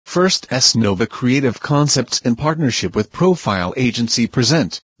FirstSnovA Creative Concepts in partnership with Profile Agency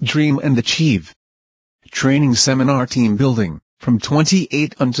present Dream and Achieve Training Seminar Team Building from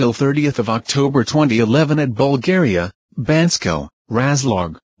 28 until 30th of October 2011 at Bulgaria, Bansko,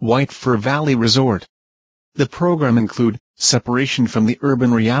 Razlog, White Fir Valley Resort. The program include Separation from the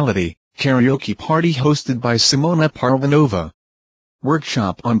Urban Reality, Karaoke Party hosted by Simona Parvanova.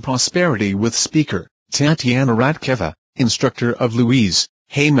 Workshop on Prosperity with speaker, Tatiana Racheva, instructor of Louise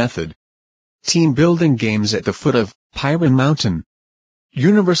Hay method. Team building games at the foot of Pirin Mountain.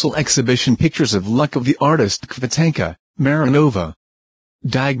 Universal exhibition pictures of luck of the artist Tsvetanka Marinova.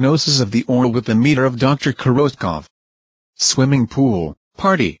 Diagnosis of the oral with the meter of Dr. Korotkov. Swimming pool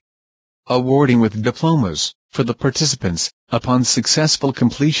party. Awarding with diplomas for the participants upon successful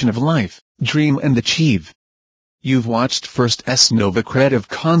completion of life, dream and achieve. You've watched FirstSnovA Creative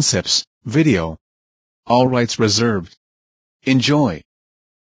Concepts video. All rights reserved. Enjoy.